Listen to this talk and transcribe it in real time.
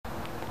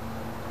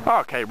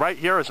Okay, right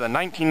here is a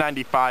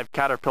 1995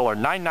 Caterpillar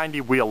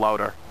 990 wheel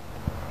loader.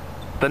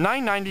 The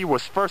 990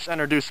 was first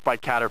introduced by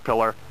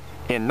Caterpillar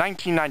in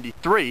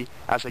 1993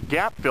 as a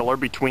gap filler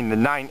between the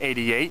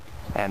 988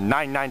 and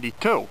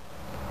 992.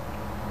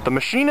 The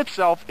machine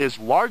itself is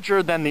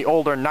larger than the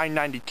older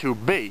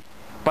 992B,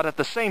 but at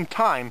the same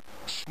time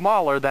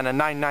smaller than a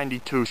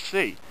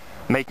 992C,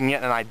 making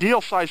it an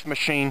ideal sized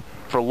machine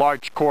for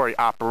large quarry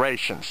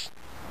operations.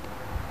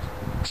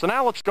 So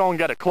now let's go and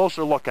get a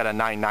closer look at a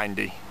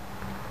 990.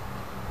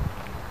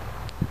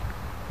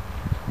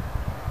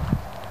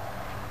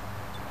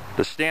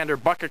 The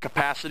standard bucket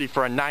capacity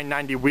for a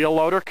 990 wheel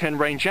loader can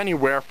range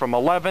anywhere from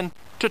 11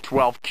 to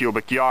 12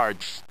 cubic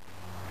yards.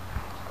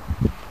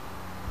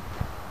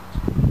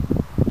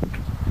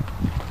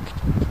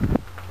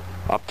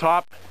 Up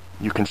top,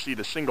 you can see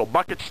the single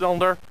bucket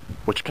cylinder,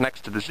 which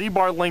connects to the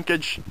Z-bar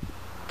linkage,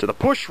 to the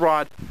push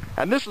rod,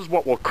 and this is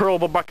what will curl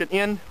the bucket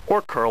in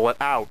or curl it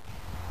out.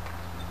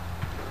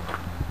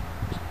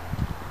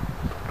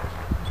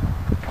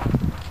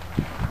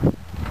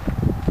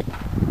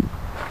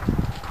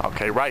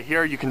 Okay, right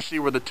here you can see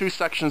where the two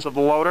sections of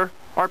the loader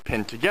are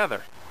pinned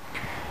together.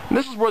 And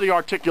this is where the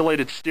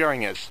articulated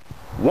steering is.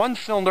 One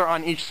cylinder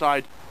on each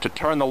side to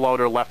turn the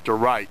loader left or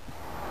right.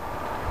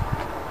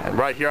 And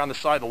right here on the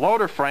side of the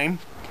loader frame,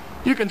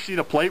 you can see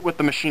the plate with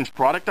the machine's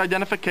product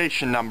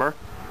identification number,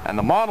 and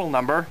the model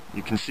number,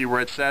 you can see where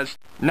it says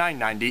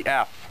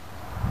 990F.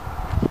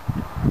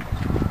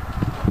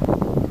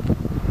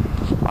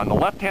 On the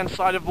left-hand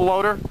side of the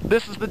loader,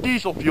 this is the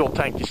diesel fuel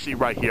tank you see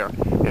right here.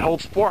 It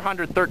holds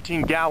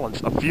 413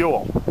 gallons of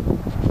fuel.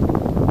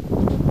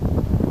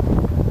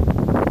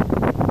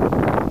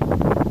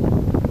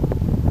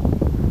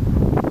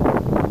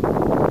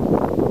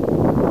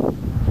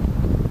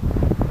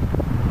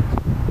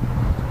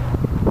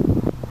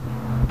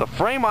 The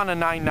frame on a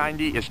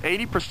 990 is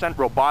 80%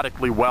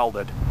 robotically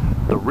welded.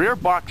 The rear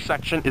box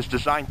section is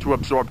designed to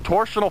absorb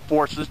torsional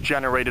forces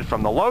generated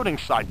from the loading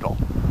cycle,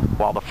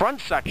 while the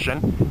front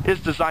section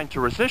is designed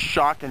to resist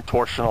shock and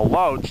torsional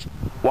loads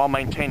while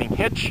maintaining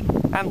hitch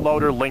and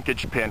loader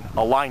linkage pin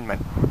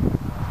alignment.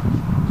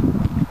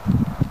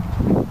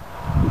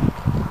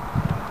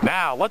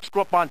 Now let's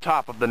go up on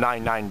top of the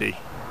 990.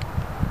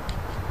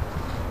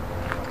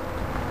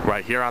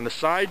 Right here on the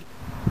side,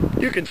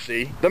 you can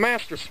see the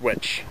master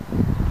switch.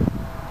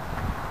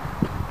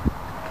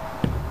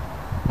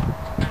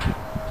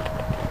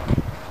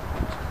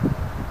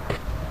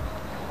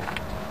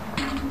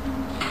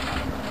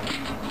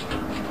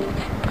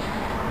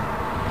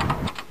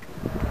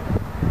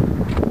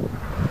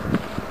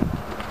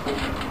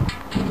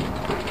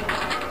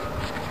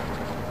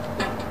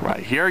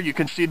 Here you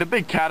can see the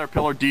big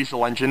Caterpillar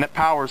diesel engine that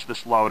powers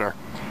this loader.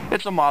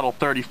 It's a model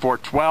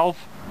 3412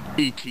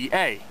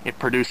 ETA. It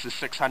produces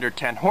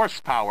 610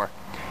 horsepower.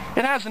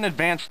 It has an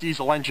advanced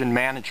diesel engine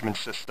management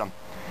system.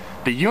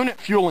 The unit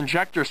fuel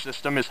injector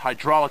system is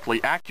hydraulically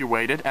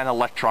actuated and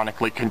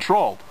electronically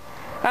controlled.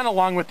 And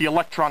along with the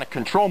electronic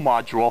control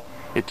module,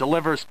 it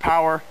delivers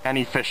power and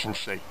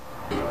efficiency.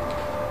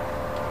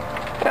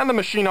 And the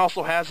machine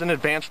also has an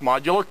advanced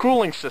modular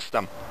cooling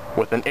system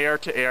with an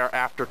air-to-air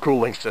after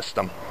cooling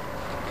system.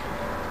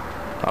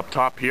 Up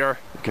top here,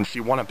 you can see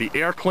one of the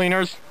air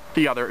cleaners.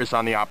 The other is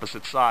on the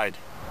opposite side.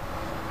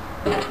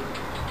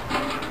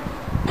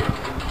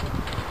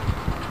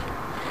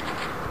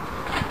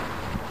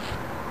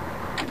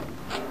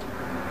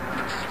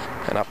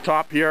 And up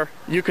top here,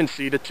 you can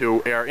see the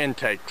two air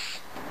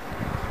intakes.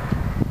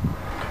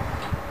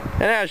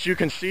 And as you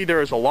can see,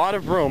 there is a lot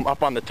of room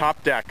up on the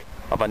top deck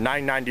of a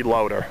 990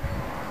 loader.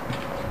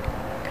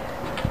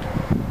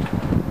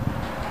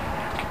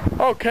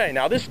 Okay,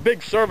 now this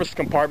big service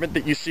compartment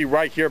that you see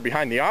right here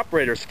behind the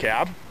operator's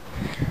cab,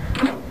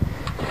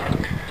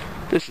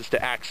 this is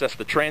to access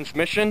the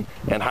transmission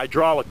and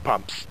hydraulic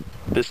pumps.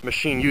 This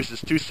machine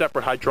uses two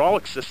separate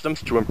hydraulic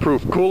systems to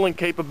improve cooling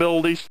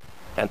capabilities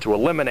and to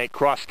eliminate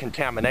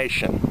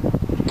cross-contamination.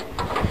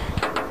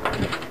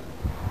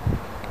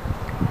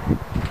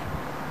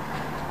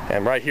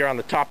 And right here on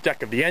the top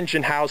deck of the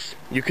engine house,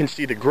 you can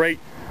see the grate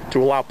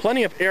to allow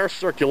plenty of air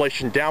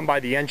circulation down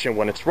by the engine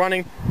when it's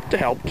running to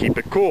help keep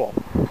it cool.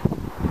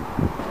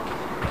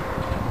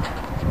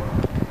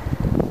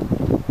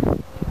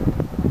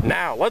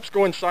 Now let's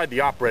go inside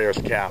the operator's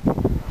cab.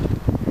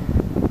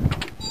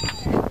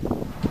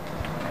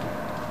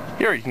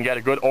 Here you can get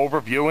a good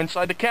overview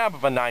inside the cab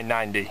of a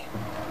 990.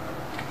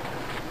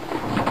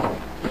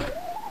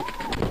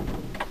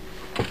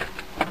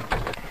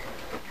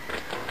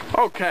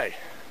 Okay,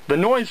 the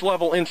noise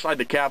level inside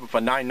the cab of a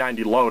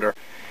 990 loader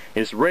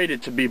is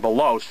rated to be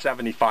below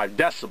 75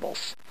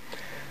 decibels.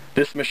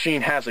 This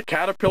machine has a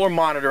Caterpillar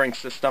monitoring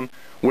system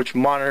which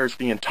monitors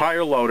the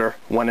entire loader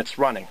when it's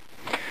running.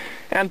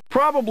 And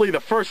probably the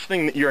first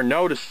thing that you're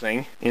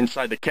noticing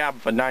inside the cab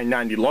of a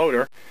 990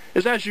 loader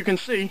is, as you can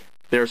see,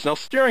 there's no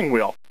steering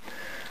wheel.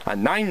 A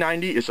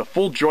 990 is a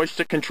full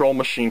joystick control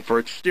machine for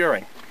its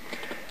steering.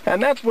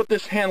 And that's what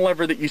this hand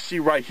lever that you see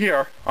right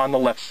here on the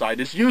left side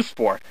is used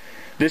for.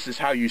 This is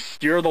how you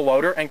steer the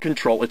loader and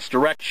control its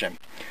direction.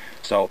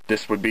 So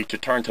this would be to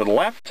turn to the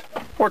left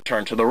or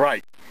turn to the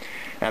right.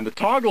 And the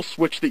toggle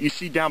switch that you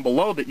see down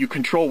below that you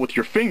control with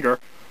your finger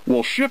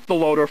will shift the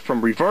loader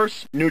from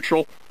reverse,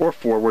 neutral, or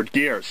forward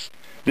gears.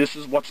 This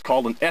is what's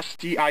called an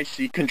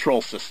STIC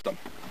control system.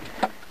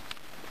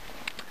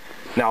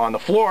 Now on the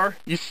floor,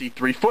 you see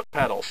 3 foot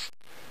pedals.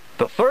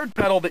 The third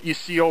pedal that you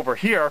see over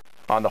here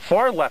on the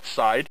far left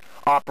side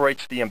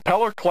operates the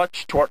impeller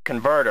clutch torque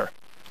converter.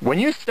 When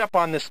you step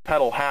on this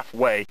pedal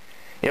halfway,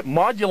 it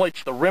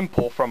modulates the rim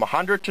pull from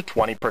 100 to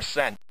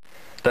 20%.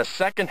 The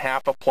second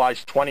half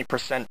applies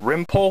 20%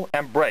 rim pull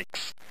and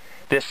brakes.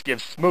 This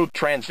gives smooth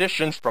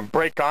transitions from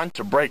brake on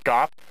to brake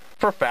off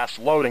for fast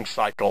loading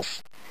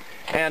cycles.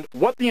 And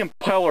what the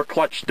impeller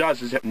clutch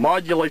does is it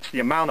modulates the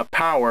amount of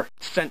power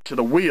sent to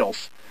the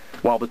wheels,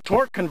 while the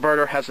torque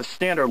converter has a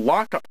standard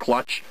lockup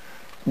clutch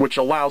which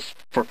allows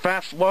for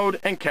fast load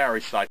and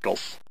carry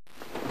cycles.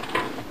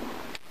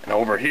 And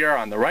over here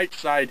on the right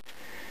side,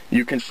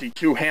 you can see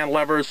 2 hand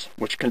levers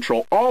which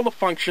control all the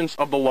functions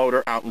of the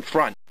loader out in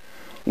front.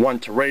 One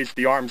to raise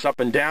the arms up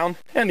and down,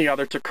 and the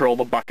other to curl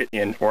the bucket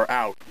in or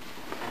out.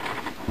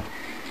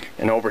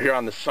 And over here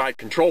on the side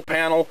control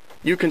panel,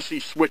 you can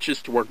see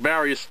switches to work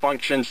various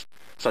functions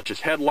such as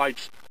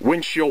headlights,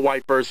 windshield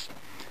wipers.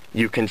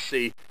 You can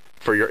see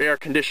for your air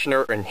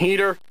conditioner and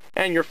heater,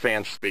 and your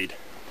fan speed.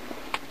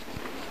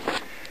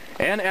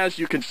 And as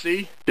you can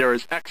see, there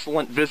is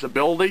excellent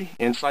visibility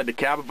inside the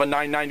cab of a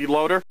 990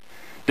 loader.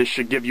 This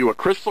should give you a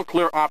crystal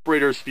clear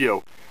operator's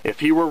view if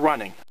he were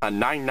running a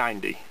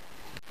 990.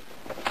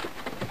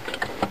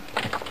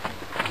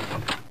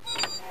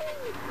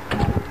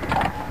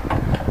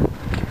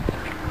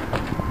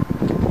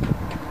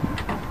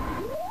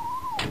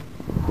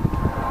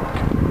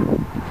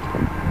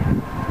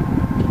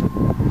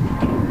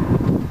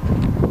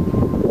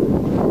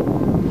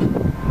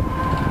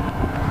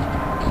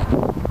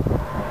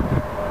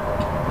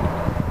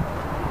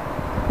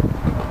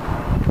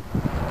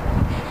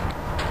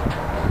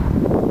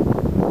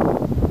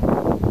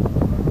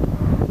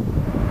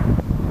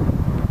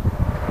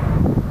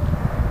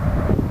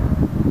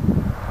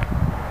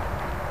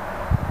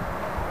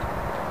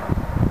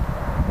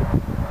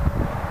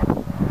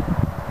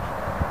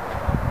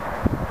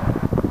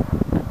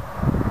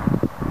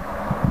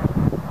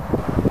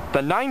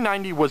 The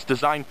 990 was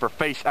designed for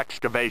face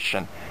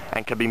excavation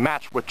and can be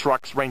matched with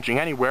trucks ranging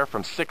anywhere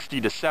from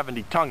 60 to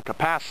 70 ton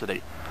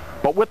capacity.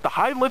 But with the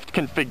high lift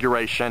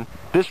configuration,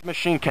 this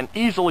machine can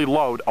easily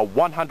load a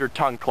 100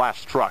 ton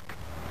class truck.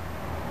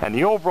 And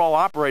the overall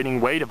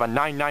operating weight of a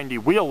 990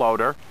 wheel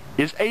loader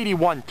is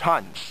 81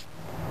 tons.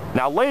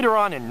 Now later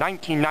on in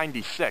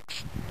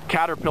 1996,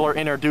 Caterpillar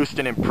introduced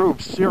an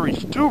improved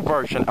Series 2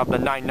 version of the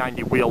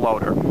 990 wheel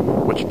loader,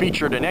 which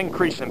featured an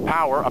increase in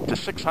power up to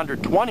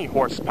 620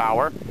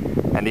 horsepower,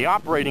 and the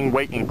operating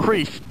weight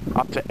increased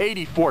up to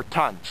 84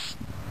 tons.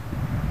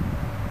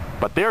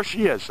 But there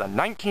she is, a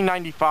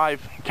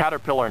 1995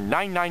 Caterpillar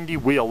 990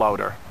 wheel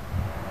loader.